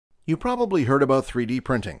You probably heard about 3D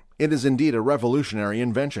printing. It is indeed a revolutionary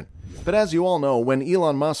invention. But as you all know, when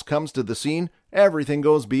Elon Musk comes to the scene, everything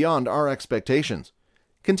goes beyond our expectations.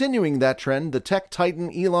 Continuing that trend, the Tech Titan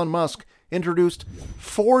Elon Musk introduced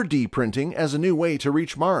 4D printing as a new way to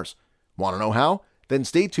reach Mars. Want to know how? Then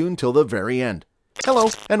stay tuned till the very end. Hello,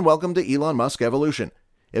 and welcome to Elon Musk Evolution.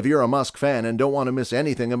 If you're a Musk fan and don't want to miss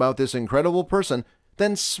anything about this incredible person,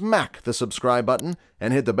 then smack the subscribe button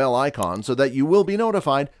and hit the bell icon so that you will be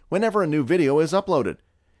notified whenever a new video is uploaded.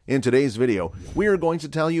 In today's video, we are going to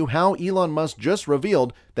tell you how Elon Musk just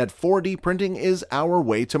revealed that 4D printing is our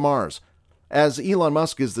way to Mars. As Elon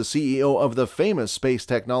Musk is the CEO of the famous space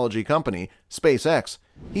technology company, SpaceX,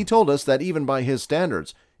 he told us that even by his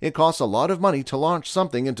standards, it costs a lot of money to launch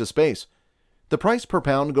something into space. The price per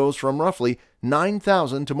pound goes from roughly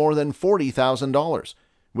 $9,000 to more than $40,000.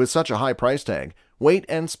 With such a high price tag, weight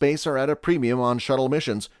and space are at a premium on shuttle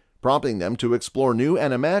missions, prompting them to explore new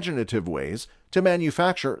and imaginative ways to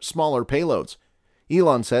manufacture smaller payloads.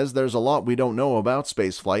 Elon says there's a lot we don't know about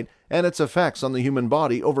spaceflight and its effects on the human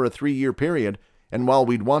body over a 3-year period, and while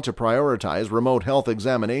we'd want to prioritize remote health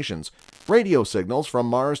examinations, radio signals from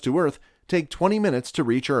Mars to Earth take 20 minutes to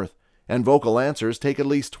reach Earth, and vocal answers take at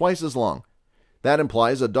least twice as long. That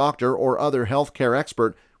implies a doctor or other healthcare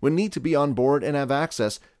expert would need to be on board and have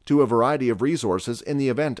access to a variety of resources in the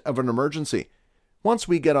event of an emergency. Once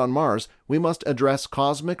we get on Mars, we must address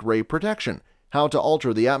cosmic ray protection, how to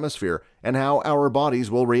alter the atmosphere, and how our bodies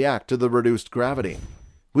will react to the reduced gravity.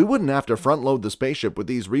 We wouldn't have to front-load the spaceship with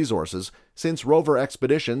these resources, since rover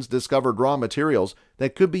expeditions discovered raw materials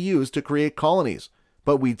that could be used to create colonies,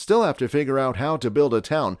 but we'd still have to figure out how to build a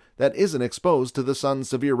town that isn't exposed to the sun's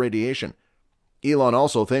severe radiation. Elon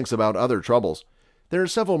also thinks about other troubles. There are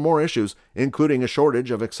several more issues, including a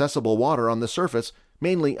shortage of accessible water on the surface,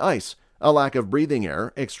 mainly ice, a lack of breathing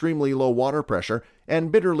air, extremely low water pressure,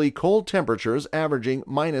 and bitterly cold temperatures averaging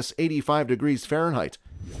minus 85 degrees Fahrenheit.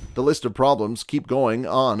 The list of problems keep going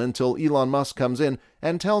on until Elon Musk comes in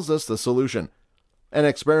and tells us the solution. An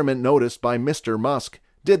experiment noticed by Mr. Musk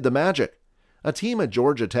did the magic. A team at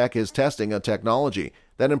Georgia Tech is testing a technology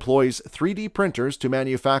that employs 3D printers to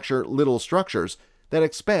manufacture little structures that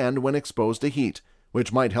expand when exposed to heat,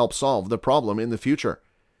 which might help solve the problem in the future.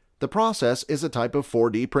 The process is a type of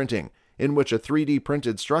 4D printing, in which a 3D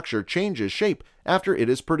printed structure changes shape after it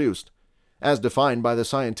is produced, as defined by the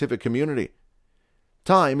scientific community.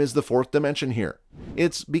 Time is the fourth dimension here.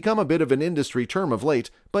 It's become a bit of an industry term of late,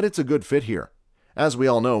 but it's a good fit here. As we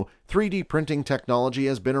all know, 3D printing technology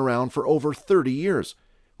has been around for over 30 years.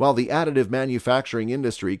 While the additive manufacturing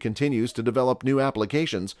industry continues to develop new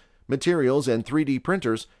applications, materials, and 3D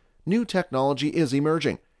printers, new technology is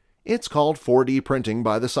emerging. It's called 4D printing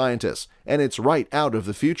by the scientists, and it's right out of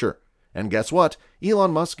the future. And guess what?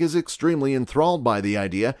 Elon Musk is extremely enthralled by the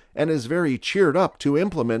idea and is very cheered up to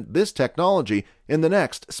implement this technology in the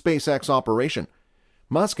next SpaceX operation.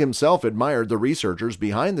 Musk himself admired the researchers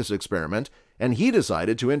behind this experiment, and he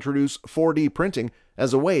decided to introduce 4D printing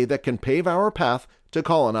as a way that can pave our path to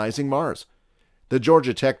colonizing Mars. The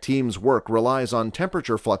Georgia Tech team's work relies on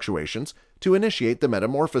temperature fluctuations to initiate the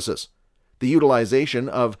metamorphosis. The utilization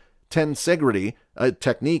of tensegrity, a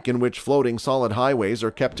technique in which floating solid highways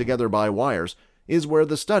are kept together by wires, is where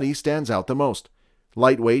the study stands out the most.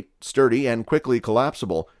 Lightweight, sturdy, and quickly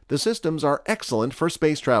collapsible, the systems are excellent for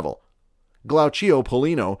space travel. Glaucio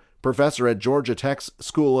Polino, professor at Georgia Tech's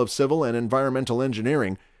School of Civil and Environmental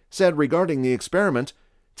Engineering, said regarding the experiment,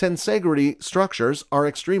 tensegrity structures are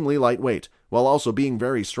extremely lightweight, while also being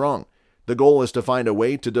very strong. The goal is to find a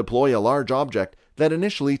way to deploy a large object that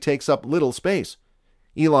initially takes up little space.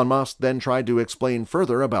 Elon Musk then tried to explain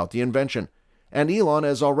further about the invention, and Elon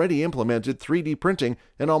has already implemented 3D printing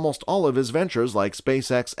in almost all of his ventures like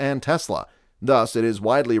SpaceX and Tesla. Thus, it is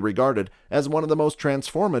widely regarded as one of the most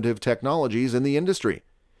transformative technologies in the industry.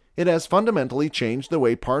 It has fundamentally changed the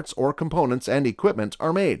way parts or components and equipment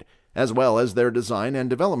are made, as well as their design and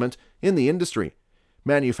development in the industry.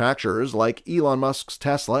 Manufacturers like Elon Musk's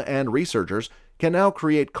Tesla and researchers can now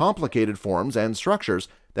create complicated forms and structures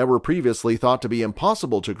that were previously thought to be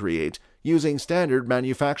impossible to create using standard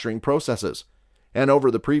manufacturing processes. And over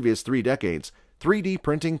the previous 3 decades, 3D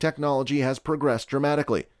printing technology has progressed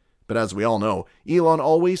dramatically. But as we all know, Elon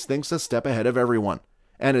always thinks a step ahead of everyone,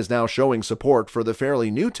 and is now showing support for the fairly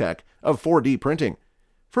new tech of 4D printing.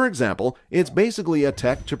 For example, it's basically a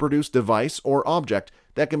tech to produce device or object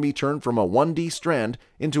that can be turned from a 1D strand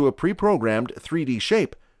into a pre-programmed 3D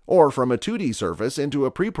shape, or from a 2D surface into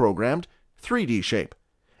a pre-programmed 3D shape.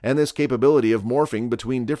 And this capability of morphing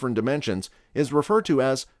between different dimensions is referred to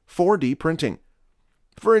as 4D printing.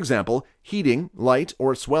 For example, heating, light,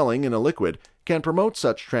 or swelling in a liquid can promote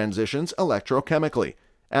such transitions electrochemically,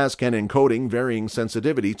 as can encoding varying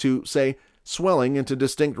sensitivity to, say, swelling into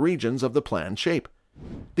distinct regions of the planned shape.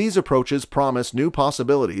 These approaches promise new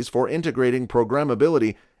possibilities for integrating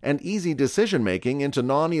programmability and easy decision-making into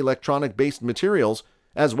non-electronic-based materials,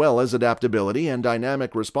 as well as adaptability and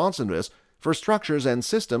dynamic responsiveness for structures and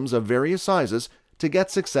systems of various sizes to get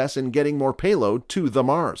success in getting more payload to the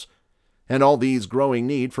Mars. And all these growing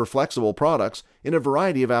need for flexible products in a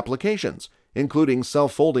variety of applications, including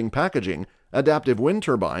self-folding packaging, adaptive wind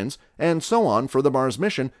turbines, and so on for the Mars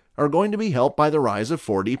mission, are going to be helped by the rise of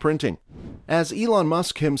 4D printing. As Elon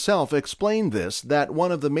Musk himself explained that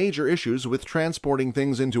one of the major issues with transporting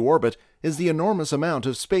things into orbit is the enormous amount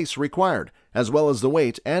of space required, as well as the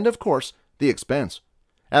weight and, of course, the expense.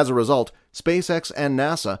 As a result, SpaceX and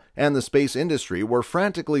NASA and the space industry were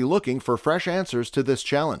frantically looking for fresh answers to this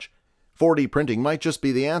challenge. 4D printing might just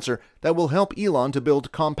be the answer that will help Elon to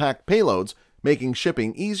build compact payloads, making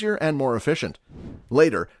shipping easier and more efficient.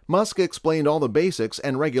 Later, Musk explained all the basics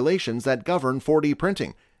and regulations that govern 4D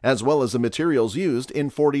printing, as well as the materials used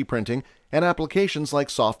in 4D printing and applications like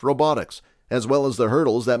soft robotics, as well as the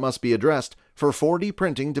hurdles that must be addressed for 4D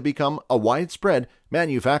printing to become a widespread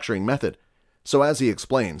manufacturing method. So as he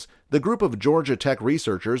explains, the group of Georgia Tech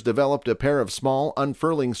researchers developed a pair of small,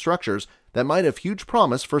 unfurling structures that might have huge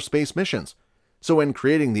promise for space missions. So in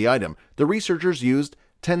creating the item, the researchers used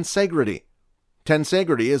tensegrity.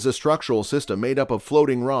 Tensegrity is a structural system made up of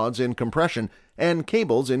floating rods in compression and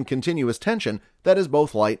cables in continuous tension that is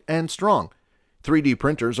both light and strong. 3D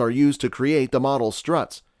printers are used to create the model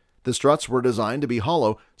struts. The struts were designed to be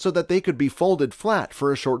hollow so that they could be folded flat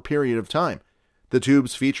for a short period of time. The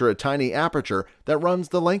tubes feature a tiny aperture that runs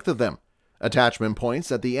the length of them. Attachment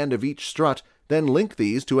points at the end of each strut then link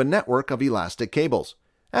these to a network of elastic cables.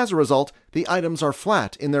 As a result, the items are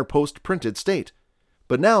flat in their post-printed state.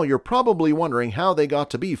 But now you're probably wondering how they got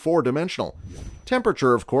to be four-dimensional.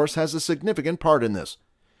 Temperature, of course, has a significant part in this.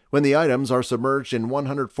 When the items are submerged in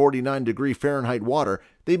 149° Fahrenheit water,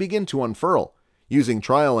 they begin to unfurl. Using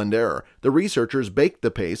trial and error, the researchers baked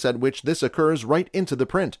the pace at which this occurs right into the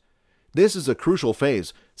print. This is a crucial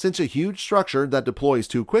phase, since a huge structure that deploys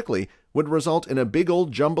too quickly would result in a big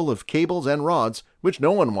old jumble of cables and rods, which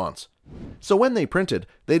no one wants. So when they printed,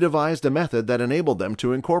 they devised a method that enabled them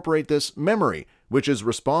to incorporate this memory, which is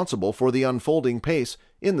responsible for the unfolding pace,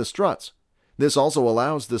 in the struts. This also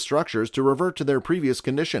allows the structures to revert to their previous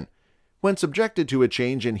condition. When subjected to a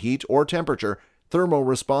change in heat or temperature,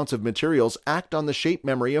 thermo-responsive materials act on the shape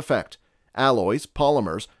memory effect. Alloys,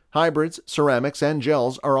 polymers, hybrids, ceramics, and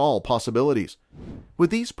gels are all possibilities. With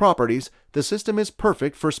these properties, the system is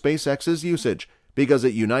perfect for SpaceX's usage because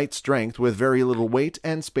it unites strength with very little weight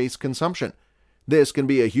and space consumption. This can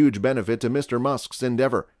be a huge benefit to Mr. Musk's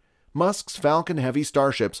endeavor. Musk's Falcon-heavy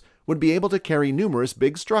starships would be able to carry numerous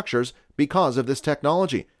big structures because of this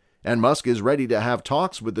technology, and Musk is ready to have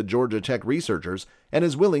talks with the Georgia Tech researchers and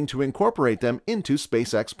is willing to incorporate them into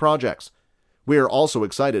SpaceX projects. We are also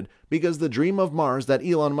excited because the dream of Mars that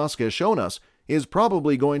Elon Musk has shown us is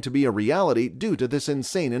probably going to be a reality due to this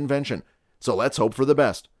insane invention. So let's hope for the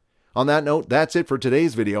best. On that note, that's it for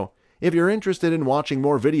today's video. If you're interested in watching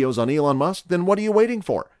more videos on Elon Musk, then what are you waiting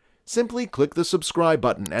for? Simply click the subscribe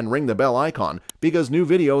button and ring the bell icon because new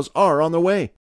videos are on the way.